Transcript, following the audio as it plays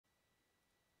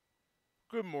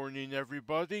Good morning,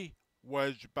 everybody.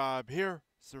 WedgeBob here,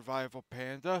 Survival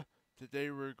Panda. Today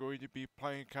we're going to be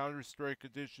playing Counter-Strike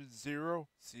Edition 0,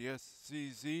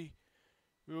 CSCZ.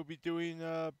 We will be doing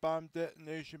bomb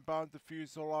detonation, bomb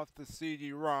defusal off the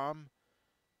CD-ROM.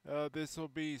 This will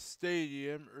be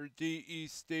Stadium, or DE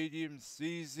Stadium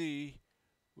CZ.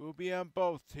 We'll be on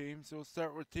both teams. We'll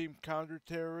start with Team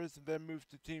Counter-Terrorist and then move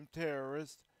to Team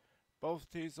Terrorist.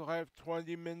 Both teams will have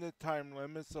 20-minute time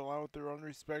limits, along with their own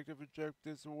respective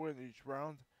objectives to win each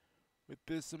round. With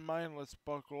this in mind, let's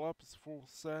buckle up. It's full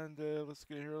send. Let's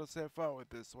get here. Let's have fun with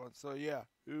this one. So yeah,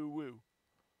 ooh woo.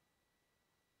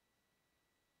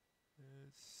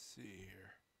 Let's see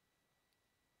here.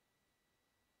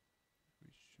 We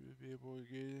should be able to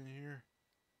get in here.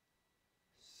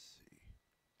 Let's see.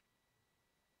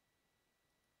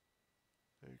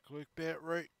 Did I click that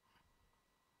right?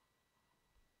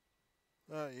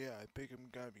 Yeah, I think I'm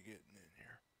gonna be getting in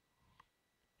here.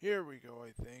 Here we go,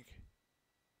 I think.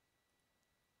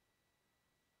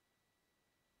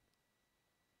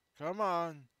 Come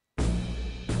on.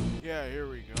 Yeah, here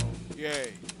we go.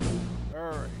 Yay.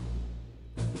 Alright.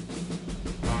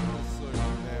 Let's look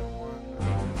at that one.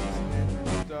 Standard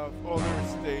stuff. Oh, there's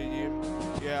Stadium.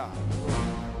 Yeah.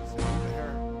 That was in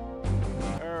there.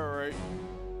 Alright.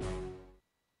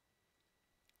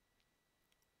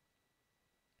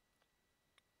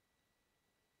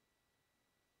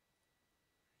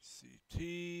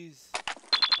 CTs.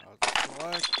 I'll just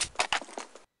select.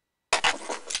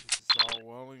 This is all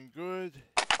well and good.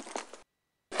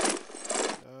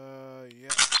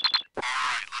 Yeah.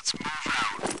 Alright, let's move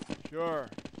out. Sure.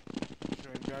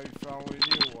 Sure, I'm gonna be following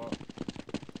you up.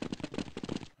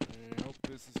 I hope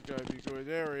this is gonna be a good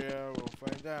area. We'll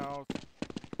find out.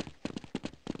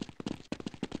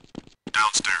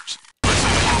 Downstairs. I see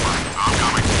the bomber. I'm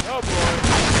coming. Oh boy.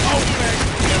 Oh, back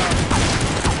me up.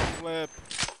 Flip.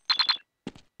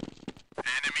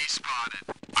 Enemy spotted.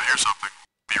 I hear something.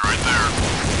 Be right there.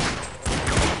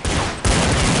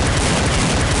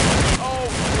 Oh,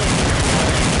 flip.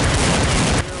 There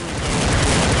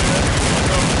we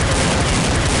go.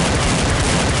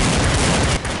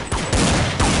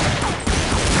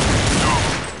 Go.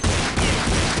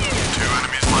 2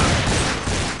 enemies left.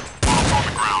 Bombs on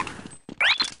the ground.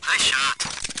 Nice shot.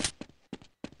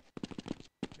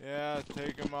 Yeah,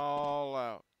 take them all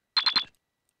out.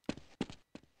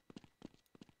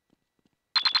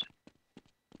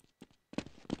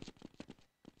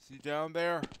 See down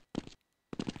there?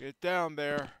 Get down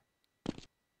there.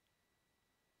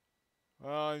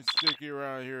 Well, I'm sticky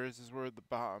around here. This is where the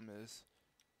bomb is.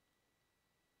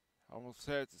 Almost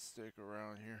had to stick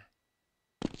around here.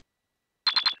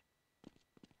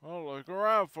 Oh, look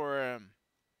around for him.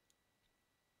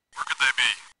 Where could they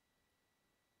be?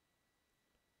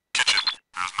 Kitchen.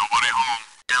 There's nobody home.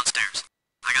 Downstairs.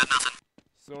 I got nothing.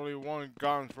 There's only one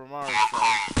gun from our side.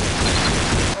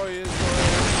 Oh, he is going.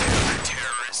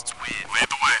 Terrorists win. Lead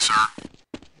the way, sir.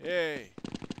 Yay.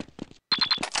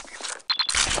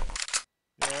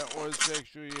 Yeah, it was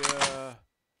actually,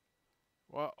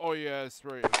 well, oh yeah, that's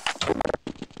right.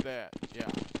 It's that,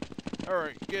 yeah.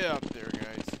 Alright, get up there,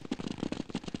 guys.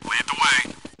 Lead the way.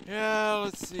 Yeah,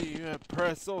 let's see.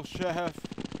 Pretzel Chef.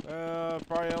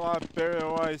 Probably a lot better than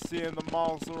what I see in the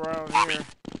malls around here.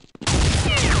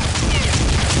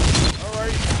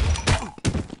 Alright.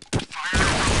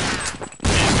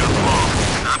 He's got the bomb.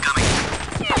 I'm coming.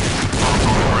 Bombs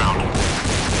on the ground.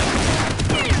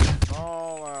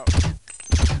 All out.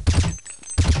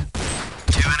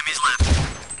 2 enemies left.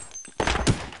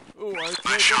 Ooh, I Nice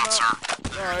take him shot, out. sir.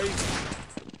 Nice.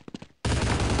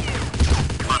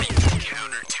 Money.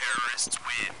 Counter-terrorists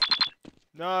win.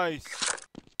 Nice.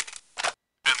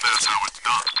 And that's how it's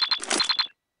done.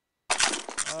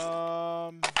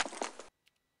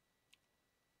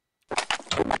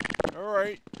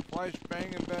 Alright. Flashbang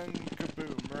and then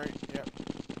kaboom, right? Yep.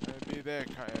 That'd be that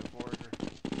kind of order.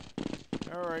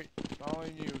 Alright.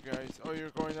 Following you guys. Oh,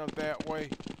 you're going up that way?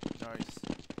 Nice.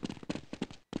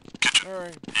 Kitchen.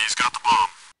 Alright. He's got the bomb.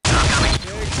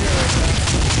 Take care of that.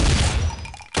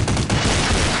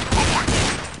 Oh boy.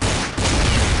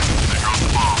 They dropped the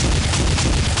bomb.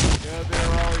 Yeah,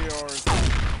 they're all yours.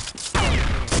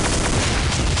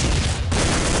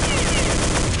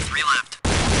 3 left.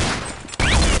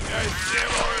 Guys, get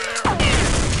over there!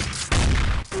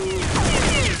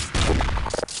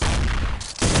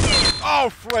 Oh,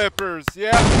 flippers!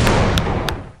 Yeah.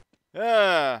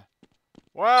 Yeah.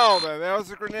 Well, then, that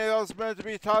was a grenade that was meant to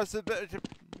be tossed at the...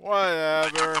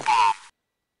 Whatever.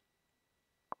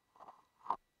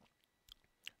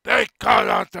 They caught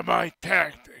on to my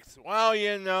tactics. Well,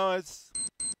 you know, it's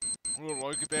Ooh,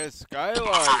 look at that skylight.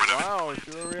 Wow,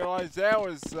 should have realized that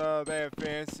was that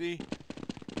fancy.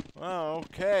 Wow,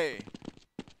 okay.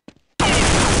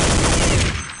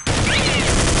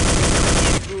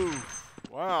 Ooh,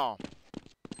 wow.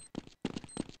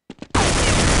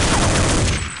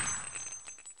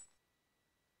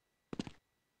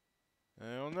 I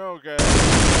don't know, guys.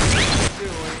 What are you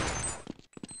doing?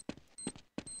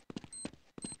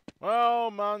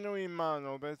 Well, mano y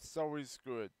mano, that's always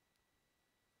good.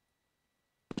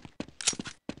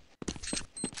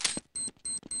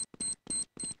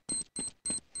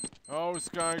 Oh, it's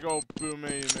gonna go boom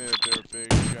any minute there, big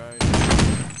guy.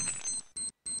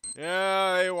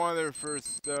 Yeah, they won their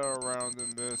first round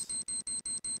in this.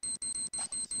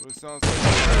 So it sounds like.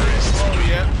 Oh,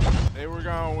 yeah. They were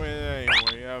gonna win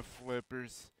anyway. Yeah,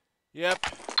 flippers. Yep.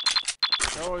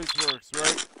 That always works,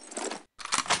 right?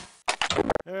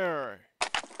 Alright.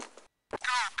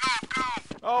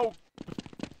 Oh!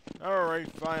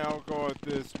 Alright, fine, I'll go it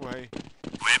this way.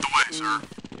 Lead the way, sir.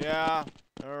 Yeah,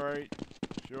 alright.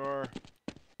 Sure.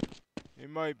 He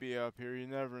might be up here, you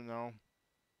never know.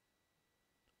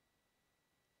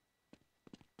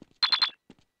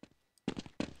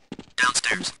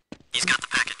 Downstairs. He's got the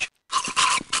package.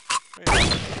 Wait.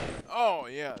 Oh,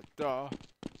 yeah, duh.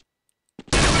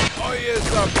 Oh, he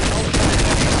is up. Oh.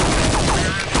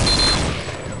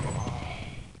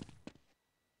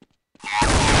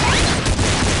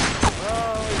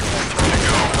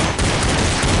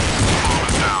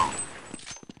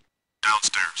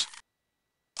 Downstairs.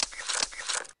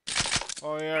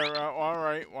 Oh yeah,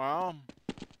 alright, wow.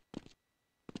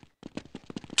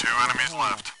 2 enemies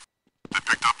left. They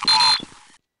picked up the bomb.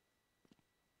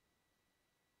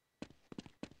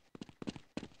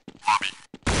 Lobby.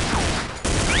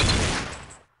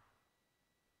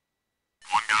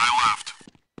 1 guy left.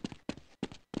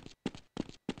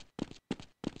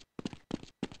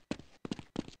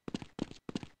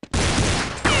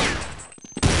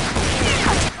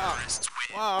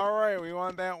 Wow, alright, we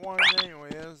won that one anyway,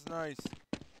 that was nice.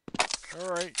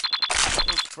 Alright.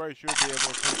 Looks probably should be able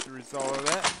to take the result of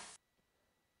that.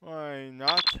 Why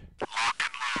not?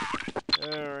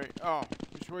 Alright, oh,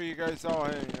 which way you guys all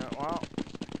heading? Wow.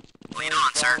 Lead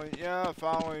on, sir. Yeah,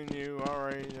 following you,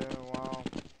 alright, wow.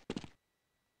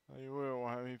 You will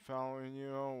have me following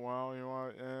you, oh wow, you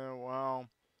want, wow.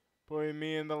 Putting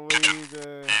me in the lead,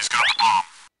 He's got the bomb.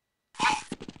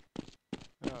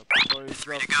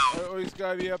 Oh, he's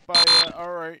gotta be up by,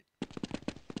 alright.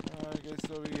 I guess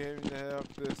I'll be having to head up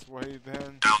this way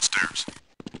then. Downstairs.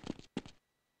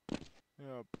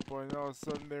 Yeah, boy, all of a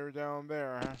sudden they were down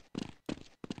there, huh?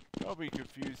 That'll be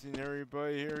confusing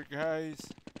everybody here, guys.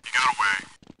 He got away.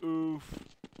 Oof.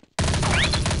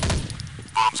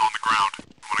 Bomb's on the ground.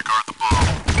 I'm gonna guard the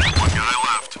bomb. 1 guy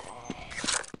left.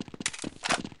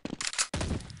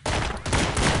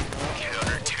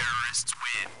 Counter-terrorists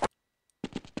win.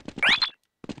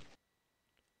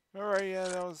 Alright, yeah,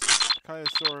 that was kind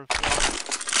of sort of fun.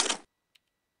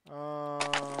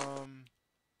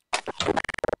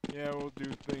 Yeah, we'll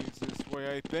do things this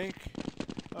way, I think.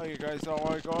 Oh, you guys all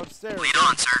want to go upstairs? Lead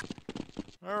on, sir.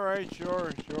 Alright,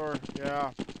 sure,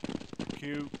 yeah.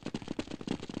 Cute.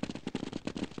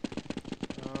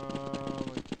 I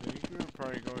think we're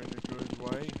probably going a good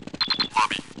way.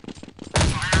 Lobby.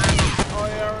 Oh,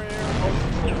 yeah, we're here. Oh,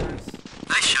 there's...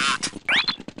 Nice shot.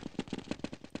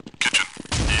 Kitchen.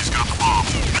 He's got the bomb.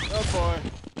 Oh, boy.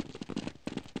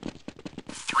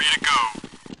 3 to go.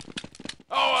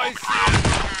 Oh, I see it!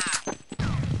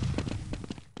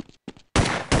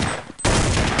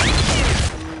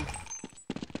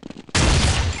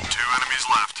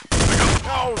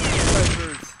 Oh,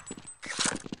 slippers!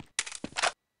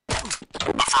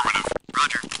 Affirmative.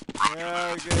 Roger.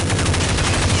 Yeah, good.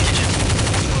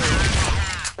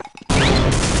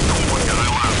 1 guy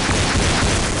left.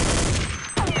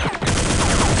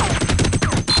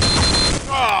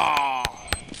 Oh!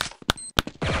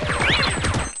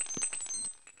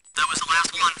 That was the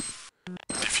last one.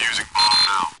 Defusing bomb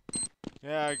now.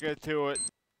 Yeah, get to it.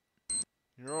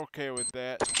 You're okay with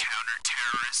that.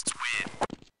 Counter-terrorists win.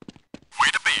 Way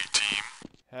to be, team.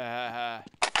 Ha ha ha.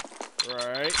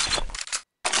 Right.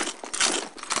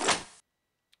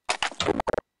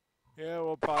 Yeah,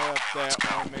 we'll buy up that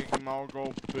one, make them all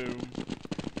go boom.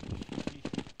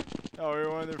 Oh,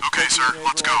 everyone, they're Okay, sir,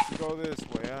 let's go. wants to go this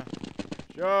way, huh?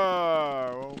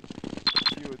 Sure. We'll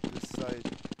see what this side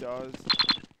does.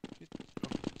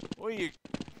 Oh, you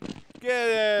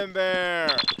get in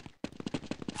there.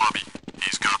 Lobby.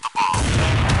 He's got the bomb.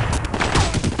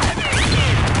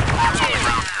 Bomb's on the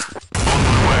ground here. On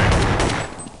my way.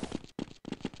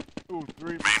 Ooh,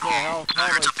 3% health. How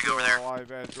am I still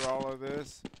alive after all of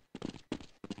this?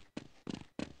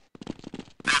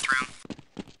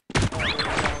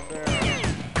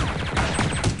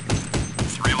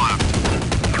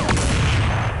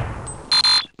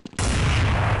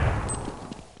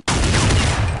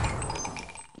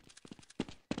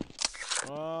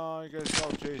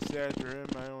 after him?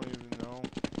 I don't even know.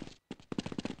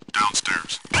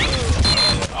 Downstairs.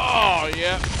 Oh,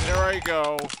 yep, there I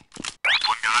go.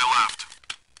 One guy left.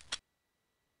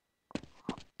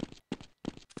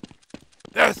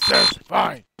 This is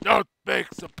fine. No big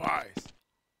surprise.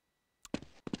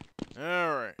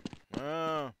 Alright.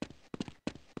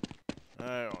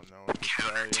 I don't know what to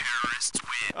tell you. Terrorists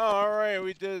win. Oh, alright,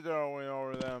 we did win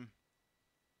over them.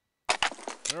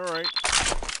 Alright.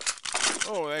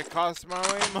 Oh, that cost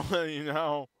my money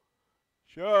now.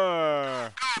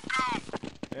 Sure.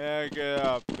 Yeah, get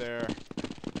up there.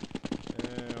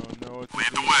 I don't know what to Lead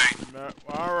do. the way.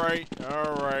 Alright,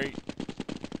 alright.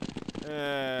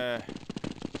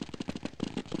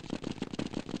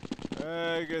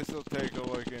 I guess I'll take a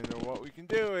look into what we can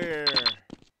do here.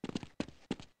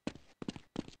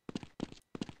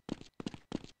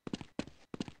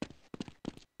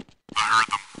 I heard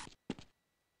them.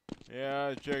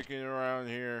 Yeah, checking around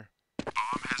here.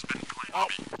 Bomb has been planted. Oh.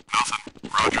 Nothing.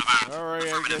 Roger that. Alright,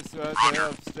 I guess I'll have to head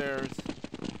upstairs.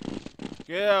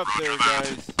 Get up there,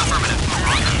 guys. Affirmative.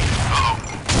 Roger. Uh-oh.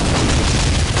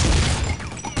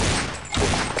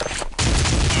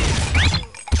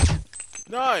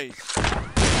 Nice!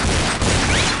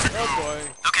 Oh boy.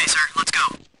 Okay, sir. Let's go.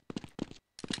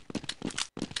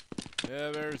 Yeah,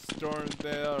 there's stormed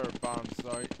that other bomb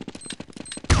site.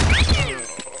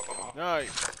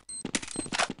 Nice.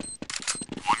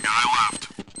 One guy left.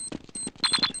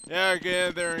 Yeah, get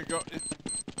in there and go.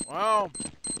 Wow.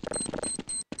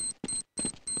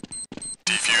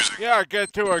 Defusing. Yeah,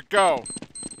 get to it. Go.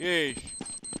 Yeesh.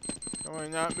 Am I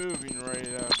not moving right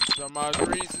for some odd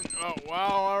reason? Oh,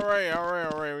 wow. Alright,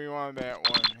 alright, alright. We want that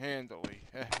one. Handily.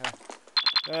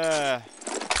 Yeah,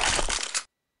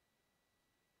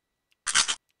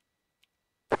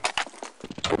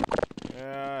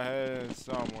 headed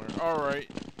somewhere. Alright.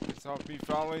 Guess I'll be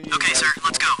following you. Okay, guys. sir.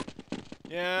 Let's go.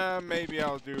 Yeah, maybe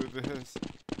I'll do this.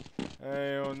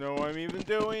 I don't know what I'm even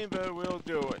doing, but we'll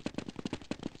do it.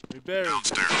 We better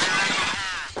Downstairs. take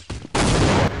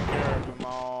care of them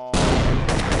all.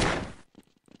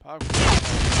 Popcorn.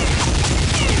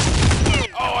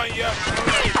 Oh, yeah.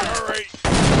 Alright, alright.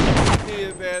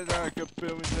 Needed that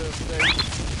kaboom to the face.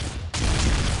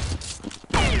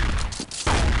 Oh,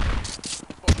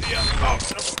 yeah. Oh,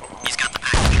 no. He's got the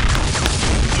package.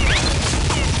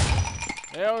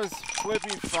 That was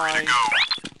flipping Free fine. to go.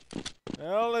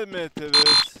 I'll admit to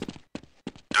this.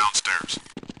 Downstairs.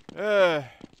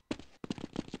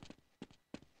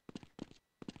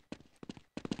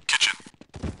 Kitchen.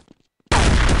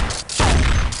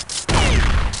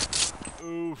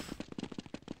 Oof.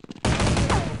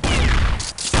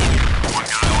 One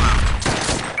guy left.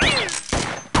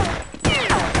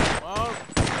 Well,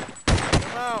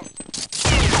 come out.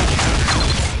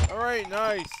 Alright,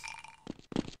 nice.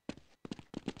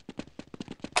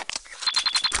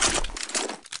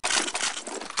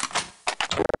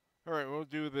 Alright, we'll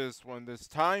do this one this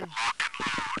time.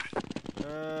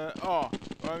 Oh,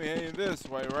 well, I'm heading this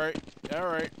way, right?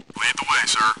 Alright. Lead the way,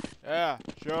 sir. Yeah,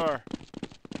 sure.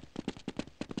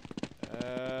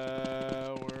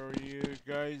 Where are you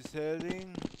guys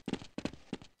heading?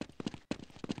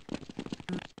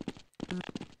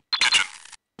 Kitchen.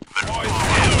 There. Oh,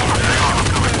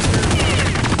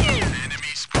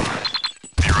 Enemy spotted.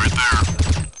 Be right there.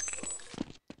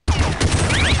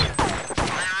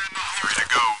 Three to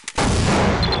go.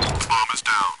 Bomb is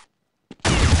down.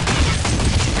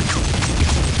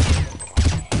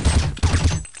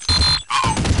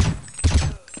 Uh-oh.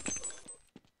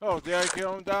 Oh, did I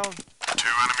kill him down? 2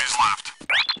 enemies left.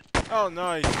 Oh,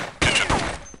 nice. Kitchen.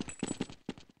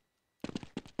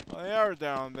 Well, they are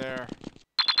down there.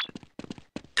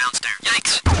 Downstairs.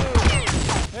 Yikes.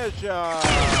 Headshot!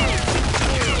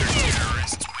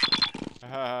 Terrorists win.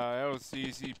 That was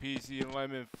easy peasy and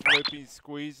lemon flippy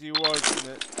squeezy, wasn't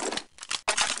it?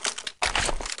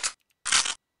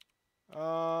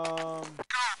 Oh,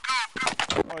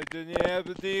 didn't you have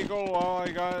the deagle? Well, I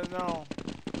got it now.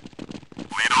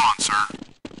 Lead on, sir.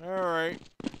 Alright.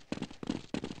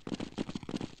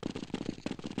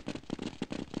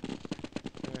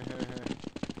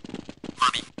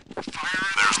 Mommy.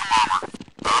 There's the bomber.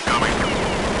 I'm coming.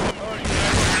 Oh,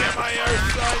 yeah, my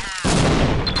eyesight!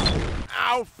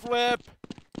 Ow, flip!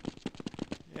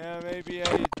 Yeah, maybe I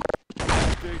did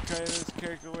kind of this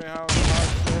kick away how it's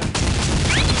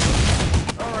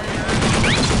Alright.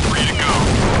 Free to go.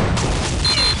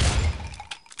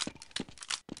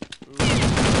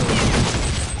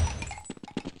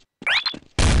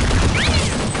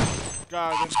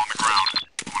 Got him. Bomb's on the ground.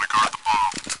 Want to guard the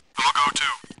bomb? I'll go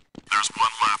too. There's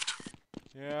one left.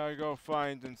 Yeah, I go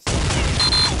find and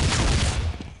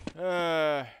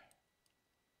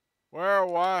where,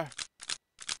 what?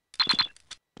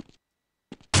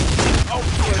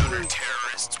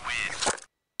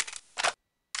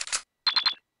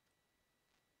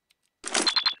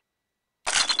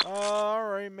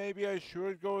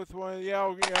 should go with one. Yeah,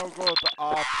 I'll go with the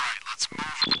op. Alright, let's move.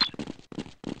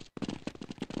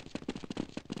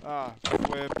 Ah,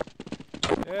 flip.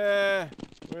 Yeah.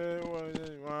 Well,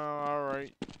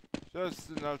 alright. Just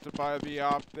enough to buy the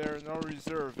op there. No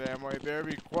reserve ammo. I better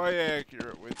be quite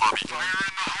accurate with this gun.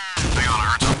 Hang on,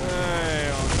 I heard something. Hey,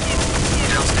 oh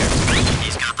Downstairs.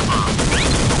 He's got the bomb.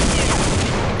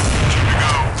 Here we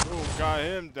go. no. Ooh, got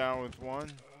him down with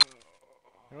one.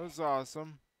 It was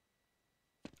awesome.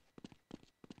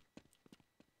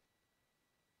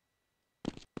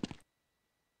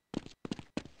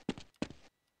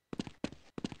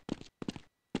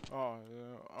 Oh,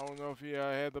 I don't know if he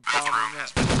had the bomb in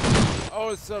that. Oh,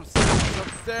 it's upstairs. It's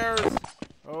upstairs.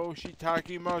 Oh,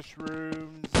 shiitake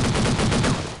mushrooms.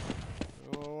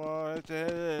 Oh, I have to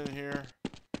head in here.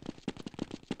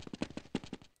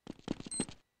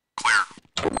 Clear.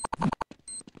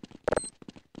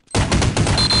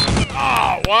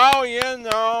 Oh, well, you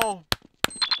know.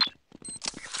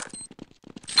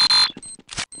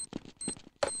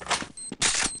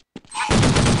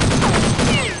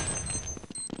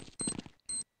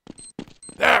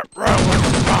 That round was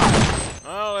fine.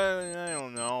 Well, I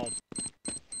don't know.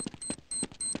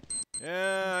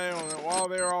 Yeah, I don't know. While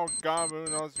they're all gone, who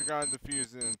knows you're gonna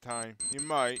defuse it in time. You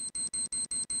might.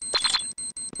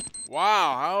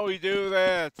 Wow, how we do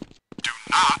that? Do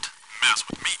not mess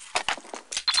with me.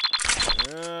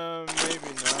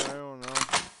 Maybe not. I don't know.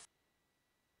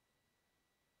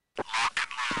 Lock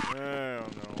and load. I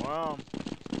don't know. Well,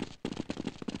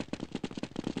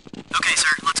 Okay,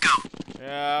 sir, let's go.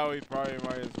 yeah, we probably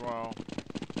might as well.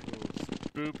 Ooh,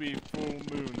 spoopy full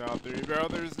moon out there. Bro,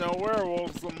 there's no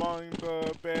werewolves among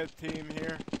the bad team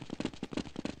here.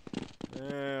 I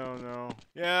don't know.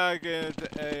 Yeah, I get into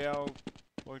A. I'll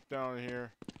look down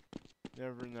here.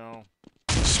 Never know.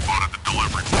 Spotted the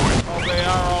delivery point. Oh, they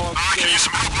are all I can use upstairs.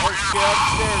 some help over Oh, here. get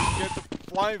upstairs. Get the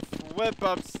flying flip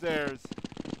upstairs.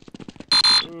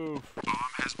 Oof.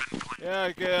 Bomb has been planted.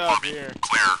 Yeah, get up here.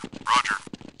 Clear. Roger.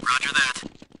 Roger that.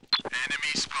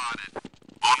 Enemy spotted.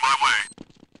 On my way.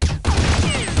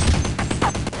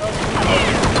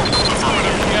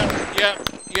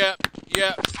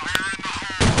 Yep. Fire in the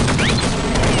hole.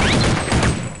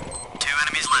 2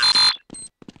 enemies left.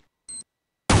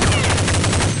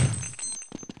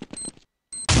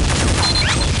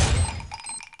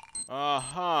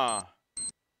 Uh-huh.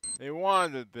 They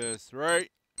wanted this, right?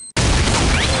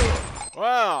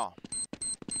 Well.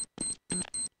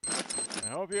 I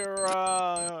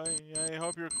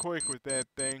hope you're quick with that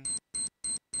thing.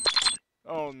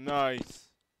 Oh, nice.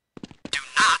 Do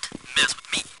not mess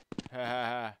with me.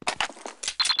 Hahaha.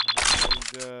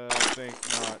 I think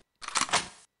not.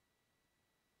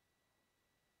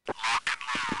 Lock and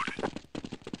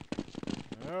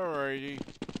load. Alrighty.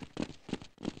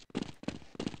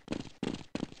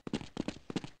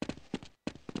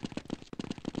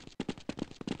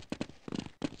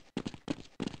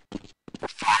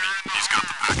 He's got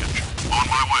the package. On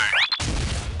my way.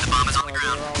 The bomb is on the They're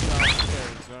ground. all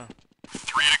downstairs, huh?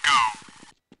 3 to go.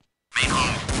 Main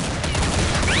hall.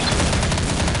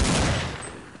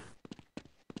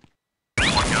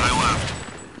 One guy left.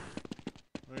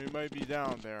 Well, he might be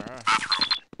down there, huh? Bathroom.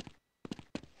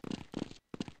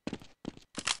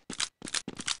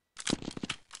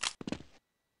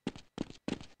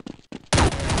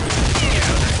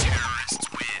 Yeah, the terrorists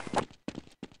win.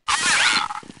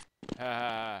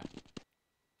 Haha.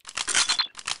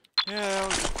 Yeah, that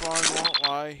was fun, won't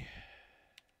lie.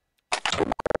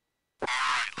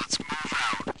 Alright, let's move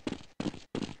out.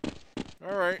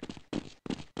 Alright.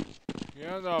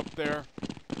 Get up there.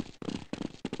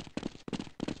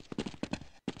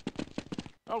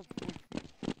 Oh,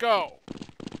 go!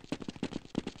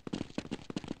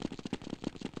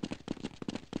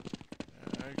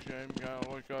 Actually, I'm gonna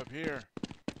look up here.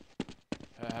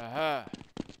 Ha ha ha.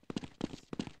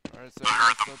 Alright, so I heard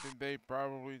that's them. something they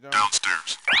probably don't.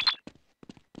 Downstairs.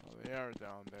 Oh, they are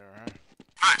down there, huh?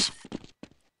 Nice.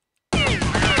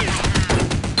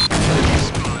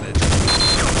 Spotted.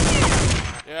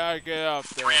 Yeah, get up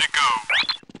there. 3 to go.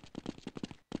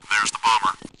 There's the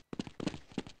bomber.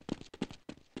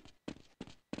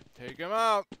 Take him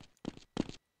out.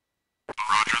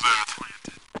 Roger that.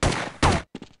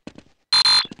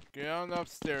 Get on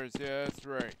upstairs. Yeah, that's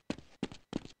right.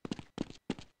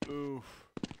 Oof.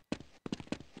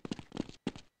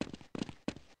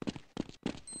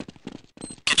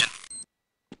 Kitchen.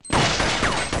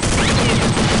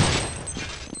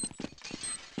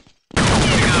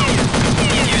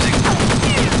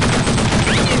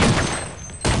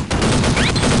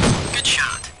 Good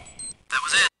shot. That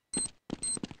was it.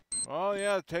 Oh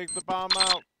yeah, take the bomb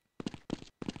out.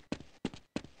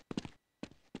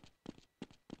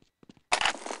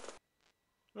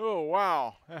 Oh,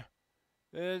 wow.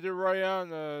 They ended right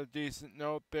on a decent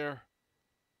note there.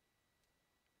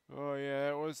 Oh, yeah,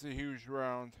 that was a huge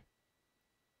round.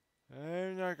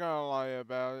 I'm not gonna lie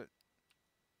about it.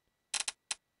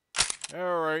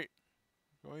 Alright.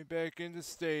 Going back in the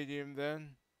stadium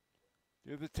then.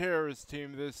 Do the terrorist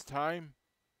team this time.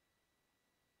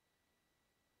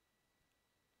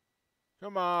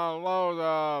 Come on, load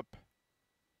up.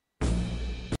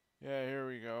 Yeah, here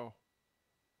we go.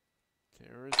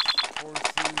 Terrorist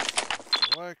forces,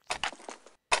 select.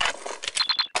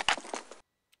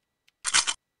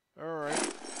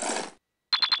 Alright.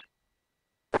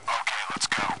 Okay, let's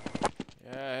go.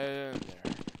 Yeah, head in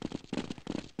there.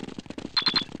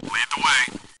 Lead the way.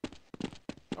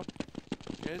 Oh,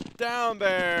 get down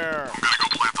there! I'm gonna go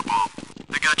plant the bomb.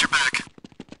 I got your back.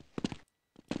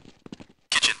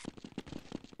 Kitchen.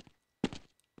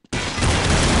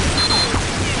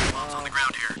 Bomb's on the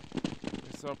ground here.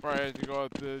 Guess I'll probably have to go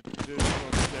up the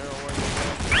traditional stairway.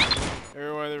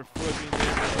 Everyone they're flipping the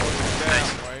that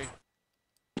way.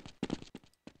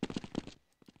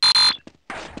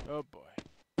 Oh boy.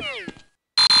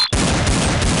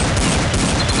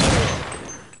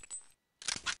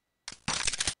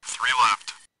 Three left.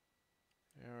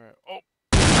 Alright. Oh!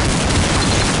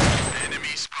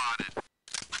 Enemy spotted.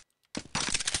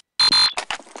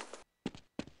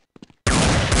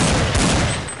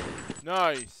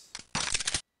 Nice!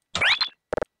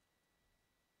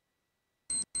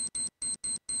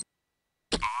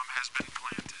 Bomb has been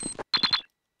planted.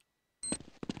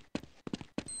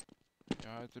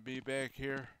 Got to be back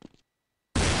here.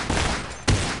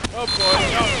 Oh boy!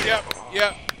 Oh,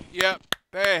 yep.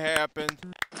 That happened.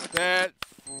 That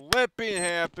flipping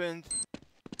happened.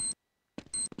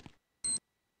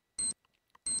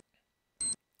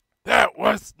 That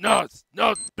was nuts.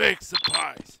 No big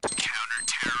surprise.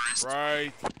 Counter-terrorist.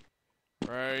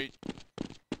 Right.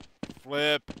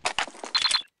 Flip.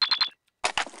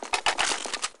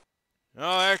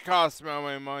 Oh, that cost me all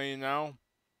my money now.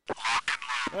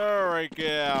 Alright,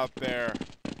 get out there.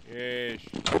 Yeesh.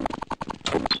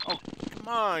 Oh, come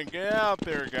on, get out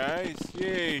there, guys.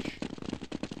 Yeesh.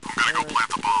 I'm gonna go plant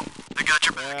the bomb. I got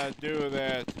your back. Yeah, do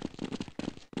that.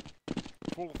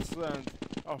 Full send.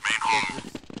 Oh, Main home.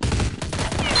 flippers.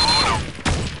 Oh no.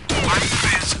 My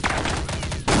fizz.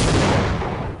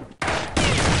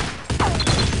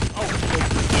 Oh,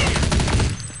 flippers.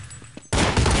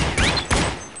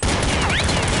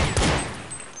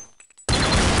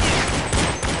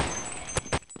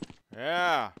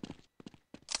 Yeah.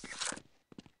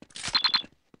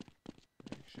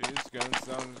 Actually, this gun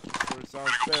sounds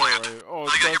better. Right? Oh,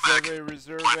 it does have a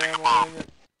reserve ammo in it.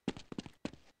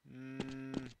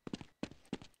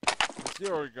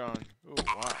 Zero gun. Oh,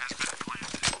 wow.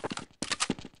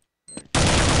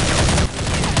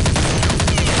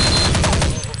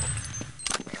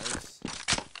 Nice.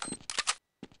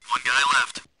 One guy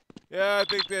left. Yeah, I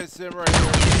think that's him right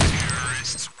there.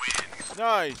 Terrorists win.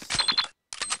 Nice.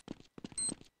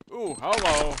 Ooh,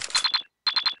 hello.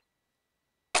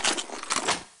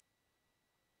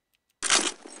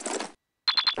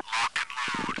 Lock and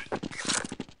load.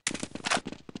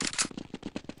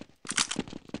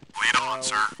 Lead on,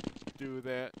 sir. Do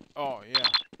that. Oh, yeah.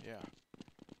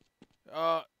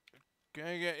 Can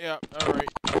I get, yeah, alright,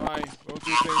 fine. We'll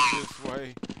do things this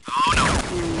way. Oh no.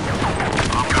 Ooh.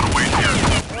 I'm gonna wait here.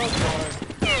 Oh boy.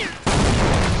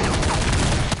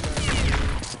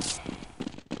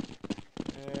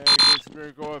 Yeah, I guess we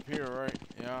better go up here, right?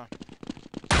 Yeah.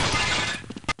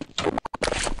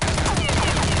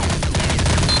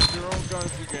 Your own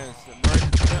guns against them, right?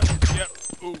 Yep.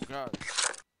 Oh god.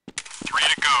 3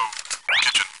 to go.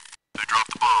 Kitchen. They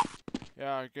dropped the bomb.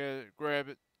 Yeah, I get it. Grab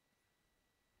it.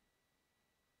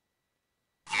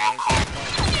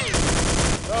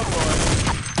 Oh boy.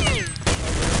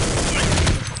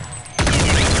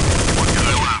 One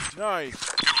guy left. Nice.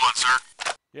 Good one, sir.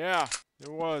 Yeah,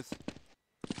 there was.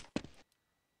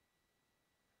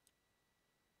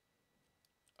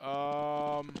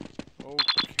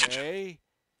 Okay.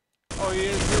 Oh, he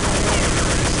is in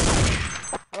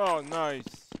there. Oh,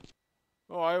 nice.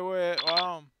 Oh, I went,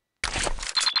 wow.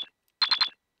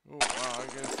 Oh, wow, I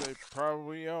guess I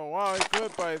probably, oh, wow, I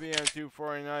could buy the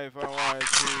M249 if I wanted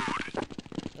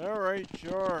to. Alright,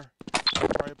 sure.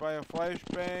 Probably buy a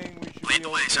flashbang, we should Lead be the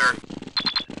way, okay. sir.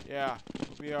 Yeah,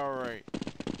 we'll be alright.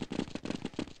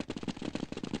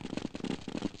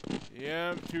 The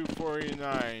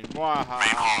M249, wahaha.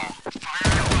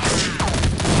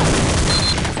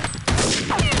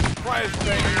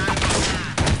 Flashbang!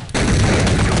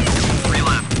 3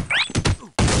 left.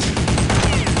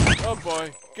 Oh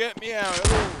boy, get me out.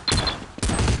 Ooh.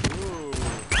 Ooh.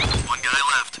 One guy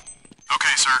left.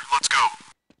 Okay, sir.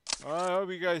 I hope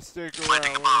you guys stick around.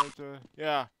 We're going to,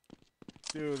 yeah,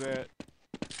 do that.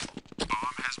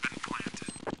 Bomb has been planted.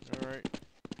 Alright.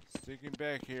 Sticking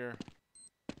back here.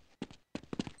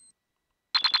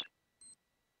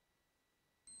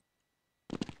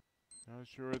 Not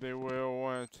sure they will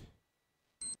want.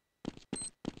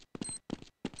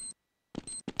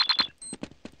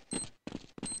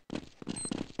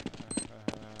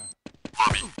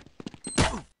 Lobby.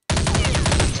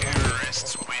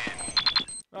 Terrorists win.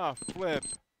 Ah, flip.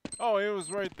 Oh, it was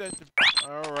right there.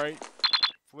 Alright.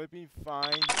 Flipping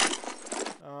fine.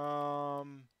 Oh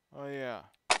yeah.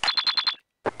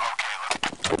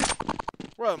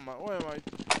 What am I?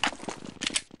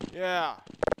 Yeah.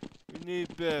 We need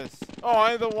this. Oh,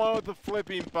 I'm the one with the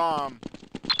flipping bomb.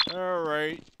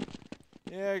 Alright.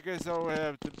 Yeah, I guess I would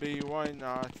have to be. Why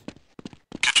not?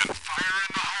 Kitchen fire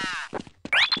in the hole.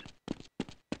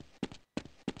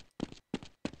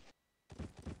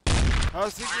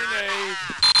 How's the grenade?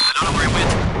 I don't know where it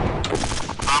went.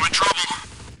 I'm in trouble.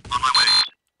 On my way.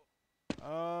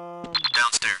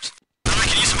 Downstairs. I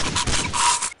can use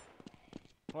some.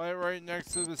 Play it right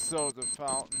next to the soda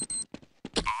fountain.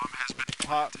 Bomb has been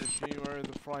Pop machine, whatever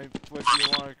the flying flip you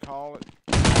want to call it.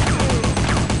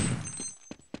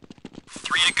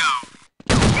 3 to go.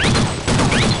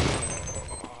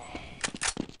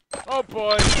 Oh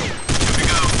boy! 2 to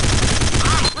go.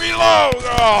 Reload!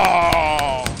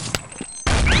 Oh!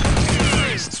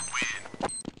 Terrorists win.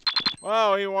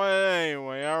 Well, he won it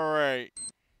anyway. Alright.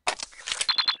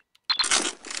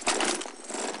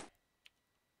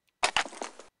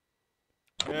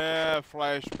 Yeah,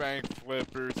 flashbang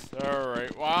flippers.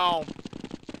 Alright, wow.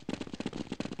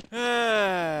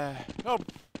 Oh,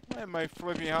 why am I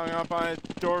flipping hung up on a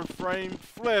door frame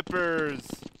flippers?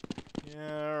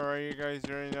 Yeah, alright, you guys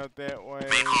are in out that way.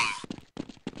 Main hole.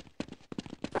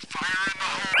 Fire in the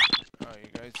hole. Oh, you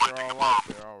guys are all up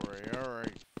there already.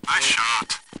 Alright. Nice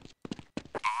shot.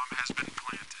 Bomb has been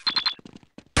planted.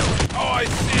 Oh, I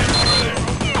see him over there.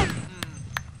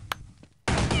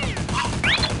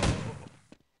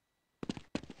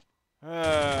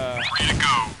 3 to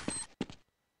go.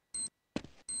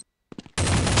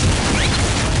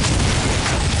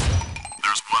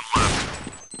 There's one left.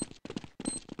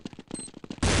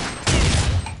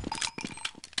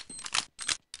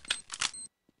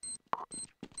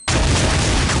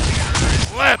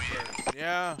 Flippers!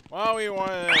 Yeah, well, we won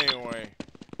it anyway.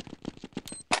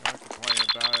 Not complaining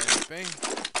about anything.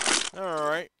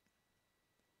 Alright.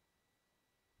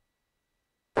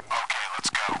 Okay, let's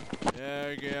go.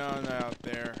 Yeah, get on out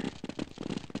there.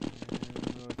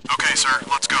 Okay, sir,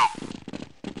 let's go.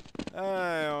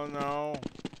 I don't know.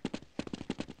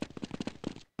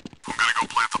 I'm gonna go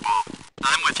plant the bomb.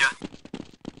 I'm with ya.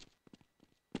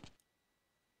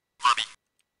 Lobby.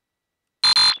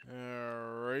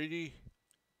 Alrighty.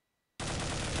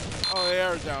 Oh, they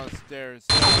are downstairs.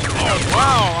 Oh,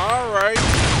 wow, alright.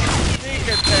 Sneak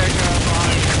attack up on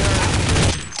here.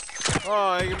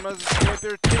 Oh, they must have split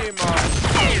their team up.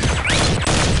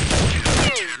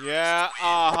 Yeah,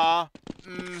 uh-huh.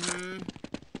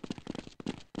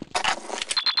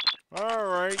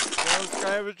 Alright, that was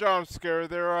kind of a jump scare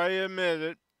there, I admit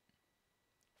it.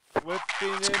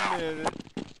 Flipping admit it.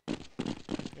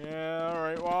 Yeah,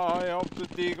 alright, well, I hope the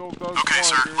Deagle does Okay,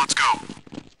 sir, wonders. let's go.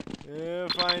 Yeah,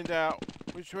 find out.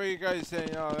 Which way you guys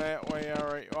saying? Oh, that way,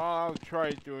 alright. Well, I'll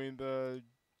try doing the...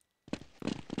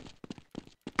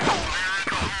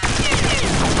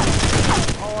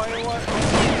 Oh, I what?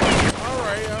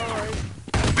 Alright, alright.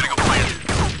 Gonna go plant.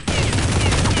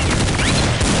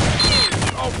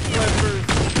 Oh, flippers!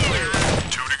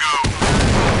 2 to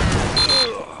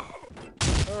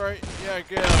go. Alright, yeah,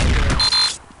 get up there.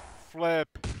 Flip.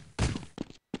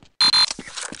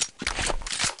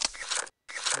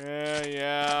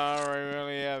 Yeah, alright, we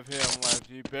only have him left.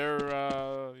 You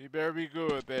better be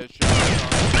good with that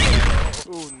shot.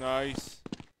 Ooh, nice.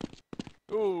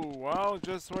 Ooh, well,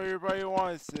 just what everybody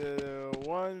wants.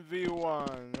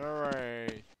 1v1,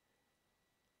 alright.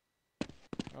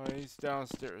 Oh, he's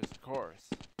downstairs, of course.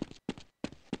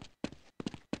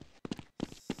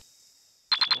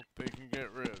 Hope they can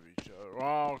get rid of each other.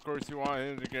 Well, of course you want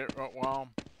him to get... Well,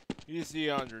 he's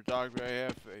the underdog, but I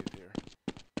have faith here.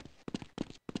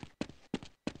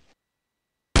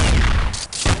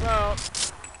 Come out.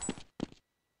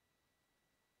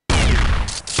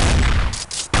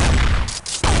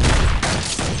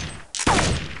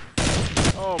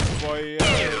 Oh boy,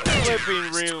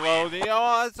 flipping reloading.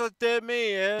 Oh, that's what did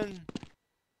me in.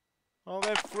 All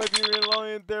that flipping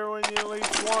reloading there when you at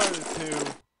least wanted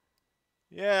to.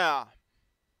 Yeah.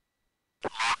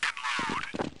 Lock and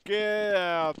load. Get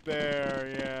out there.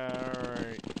 Yeah,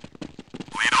 alright.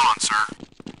 Lead on, sir.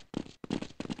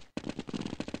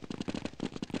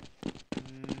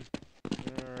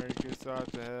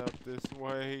 have to head up this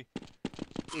way.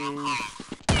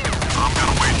 Oof. I'm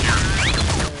gonna wait here.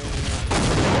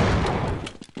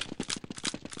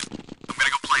 I'm gonna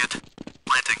go plant.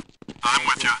 Planting. I'm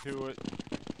with you. To it.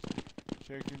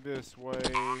 Checking this way.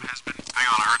 Hang on, I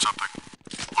heard something.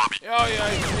 Lobby. Oh yeah, I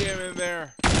see him in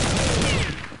there.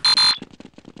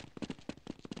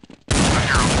 I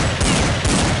hear him.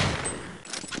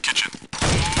 The kitchen.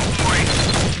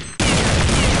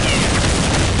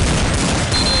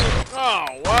 Oh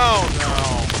wow,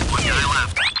 now. One guy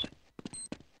left.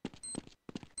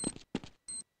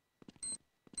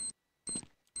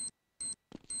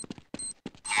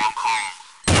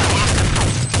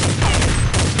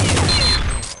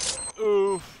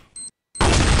 Oof.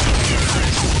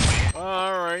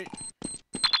 Alright.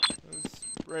 That's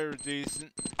rather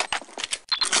decent.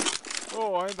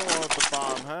 Oh, I don't want the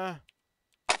bomb, huh?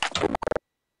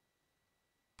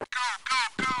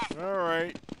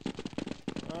 Alright.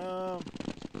 I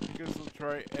guess we'll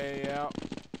try A out.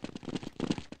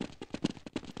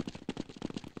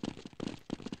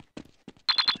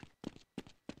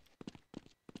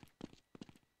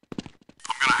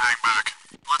 I'm gonna hang back.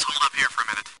 Let's hold up here for a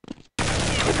minute.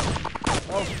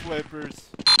 Oh, flippers.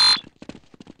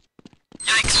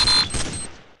 Yikes!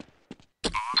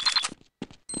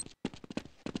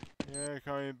 Yeah,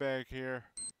 coming back here.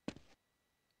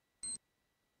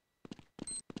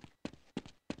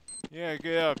 Yeah,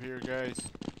 get up here, guys.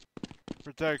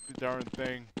 Protect the darn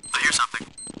thing. I hear something.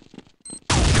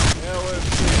 Yeah, let's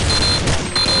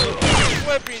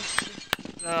flipping.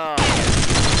 Ah.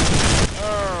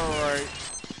 Alright.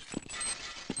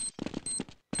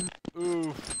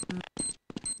 Oof.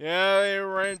 Yeah, they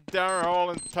ran down our whole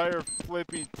entire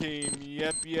flipping team.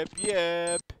 Yep, yep,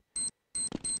 yep.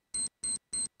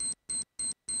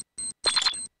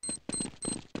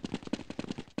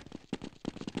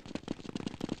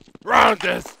 Round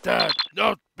is dead.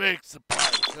 No big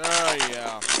surprise. Oh,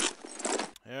 yeah.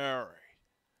 Alright.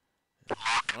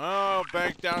 Well,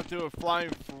 back down to a flying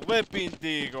flipping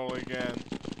deagle again.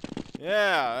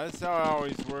 Yeah, that's how it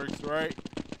always works, right?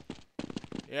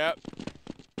 Yep.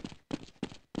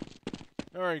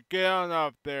 Alright, get on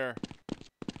up there.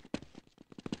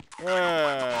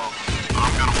 Yeah.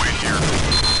 I'm gonna wait here.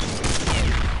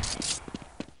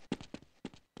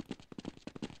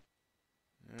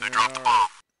 They dropped the bomb.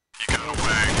 You got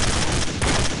away.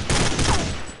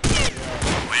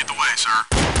 Yeah. Lead the way, sir.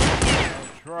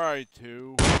 I'll try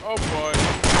to. Oh boy.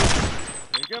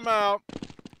 Take him out.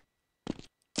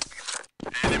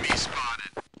 Enemy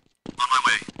spotted. On my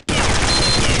way.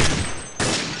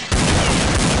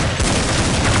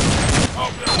 Oh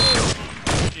no.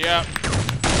 Yep.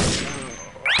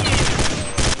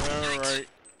 Alright.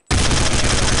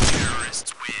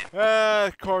 Terrorists win.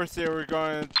 Of course they were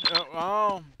going.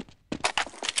 Oh.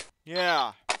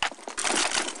 Yeah.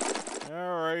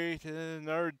 Alright,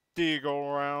 another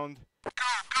deagle round.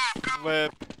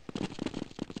 Flip.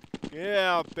 Get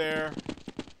out there.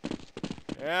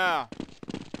 Yeah.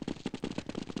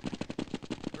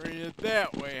 Bring it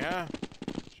that way, huh?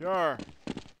 Sure.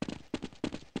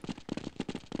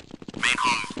 Main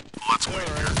hall. Let's wait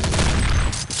here.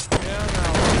 Yeah,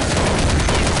 now.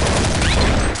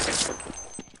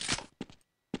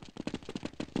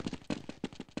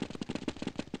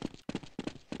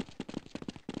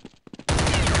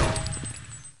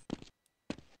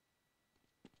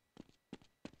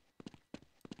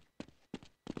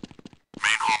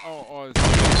 Oh, it's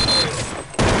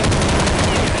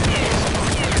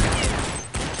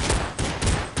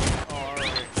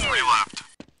alright. 3 left.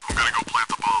 I'm gonna go plant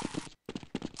the bomb.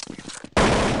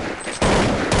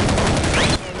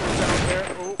 Down there.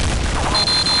 Oh.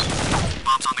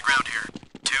 Bomb's on the ground here.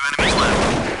 2 enemies left.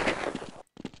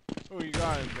 Oh, you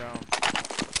got him down.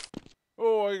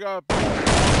 Oh, I got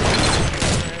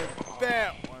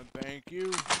that one. Thank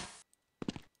you.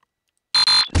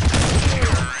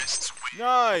 Terrorists win.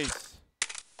 Nice.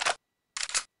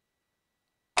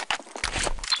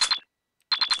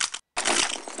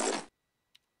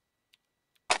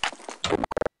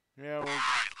 Yeah, we'll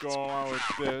go along with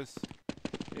this.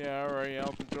 Yeah, alright,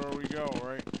 out the door we go,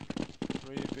 right?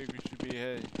 Where do you think we should be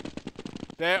heading?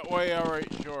 That way,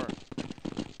 alright, sure.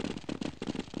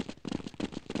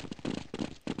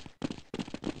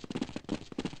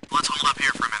 Let's hold up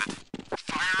here for a minute.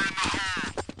 Fire in the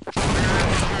hole!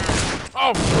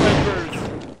 Oh, flippers!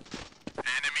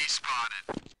 Enemy spotted.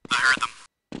 I heard them.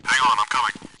 Hang on, I'm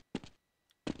coming.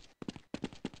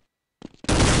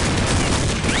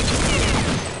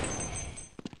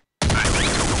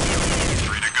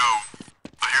 Free to go.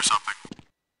 I hear something.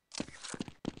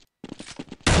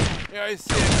 Yeah, I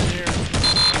see it here.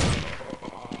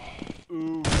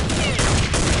 Ooh.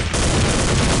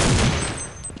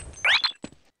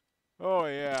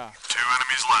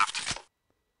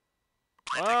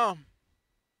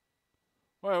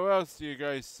 else do you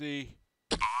guys see?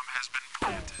 Bomb has been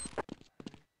planted.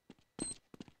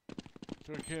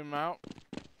 Took him out.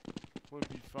 Would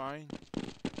be fine.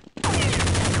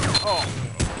 Oh!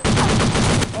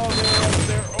 Oh, they're over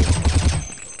there. Oh!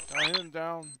 Got him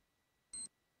down.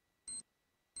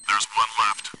 There's one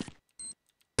left.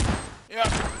 Yep.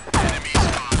 Enemy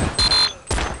spotted.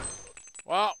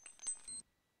 Wow.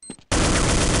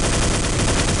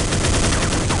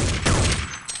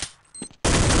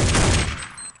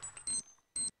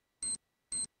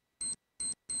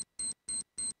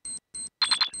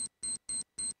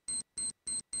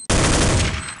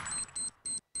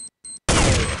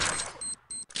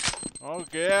 Oh,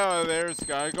 get out of there. It's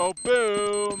gotta go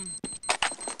boom.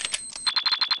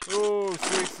 Ooh,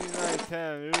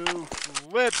 6910. Ooh,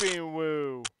 flipping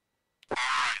woo.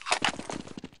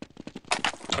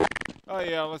 Oh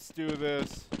yeah, let's do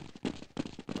this.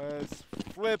 Let's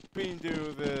flipping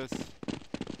do this.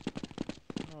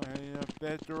 Oh, heading up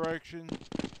that direction.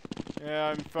 Yeah,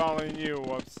 I'm following you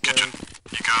upstairs.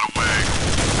 You got away.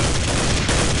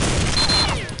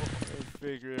 I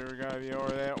figured they were gonna be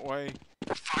over that way.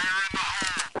 Fire in the hole.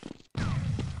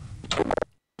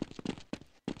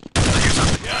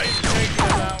 Yeah, you take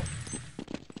him out.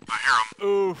 I hear him.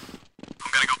 Oof.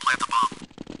 I'm gonna go plant the bomb.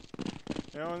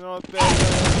 I don't know what that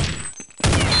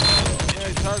yeah,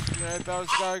 he touched me. I thought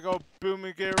it's gotta go boom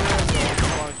and get rid of him.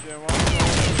 Bunch of them.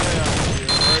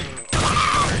 Right?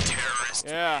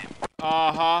 Yeah.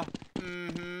 Uh-huh.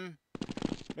 Mm-hmm.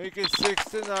 Make it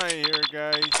 6-9 here,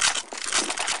 guys.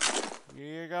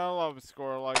 You gotta love a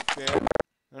score like that.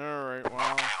 Alright,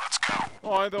 well. Okay, let's go.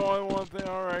 Oh, I don't want one thing.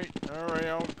 Alright. Alright,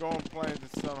 I'll go and plant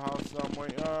it somehow, some way.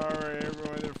 Alright,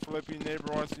 everyone, their flippy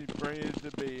neighbor wants me to bring it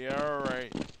to be.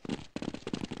 Alright.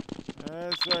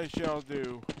 That's what I shall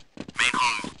do. Main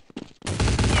hall. I'm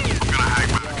gonna hang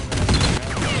back.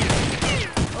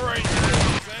 Alright,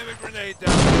 send a grenade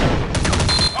down there.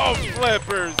 Oh,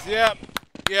 flippers! Yep.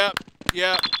 Yep.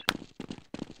 Yep.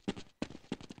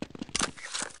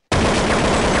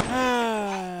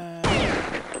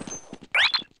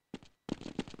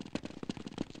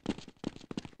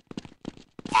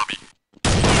 Lobby.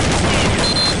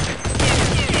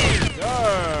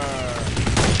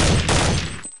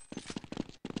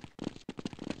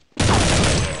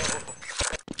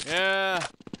 Yeah.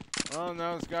 Well,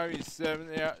 now it's gotta be 7.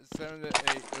 Yeah, 7 to 8.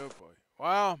 Oh boy.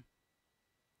 Wow.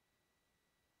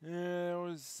 Yeah, it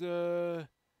was.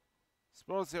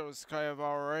 Suppose it was kind of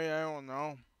alright. I don't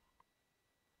know.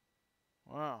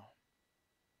 Wow.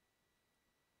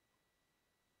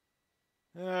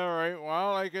 Alright,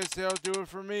 well, I guess that'll do it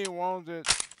for me, won't it?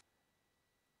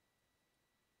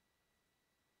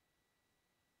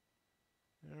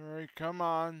 Alright, come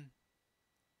on.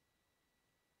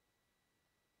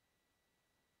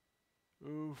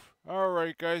 Oof.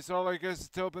 Alright, guys, well, I guess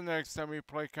until the next time we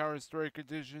play Counter-Strike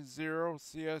Edition 0,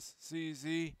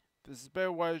 CSCZ. This has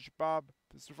been WedgeBob,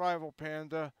 the Survival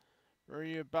Panda.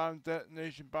 Area bound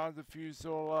Detonation, bound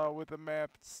Defusal with a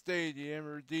map Stadium,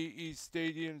 or DE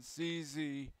Stadium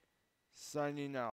CZ. Signing out.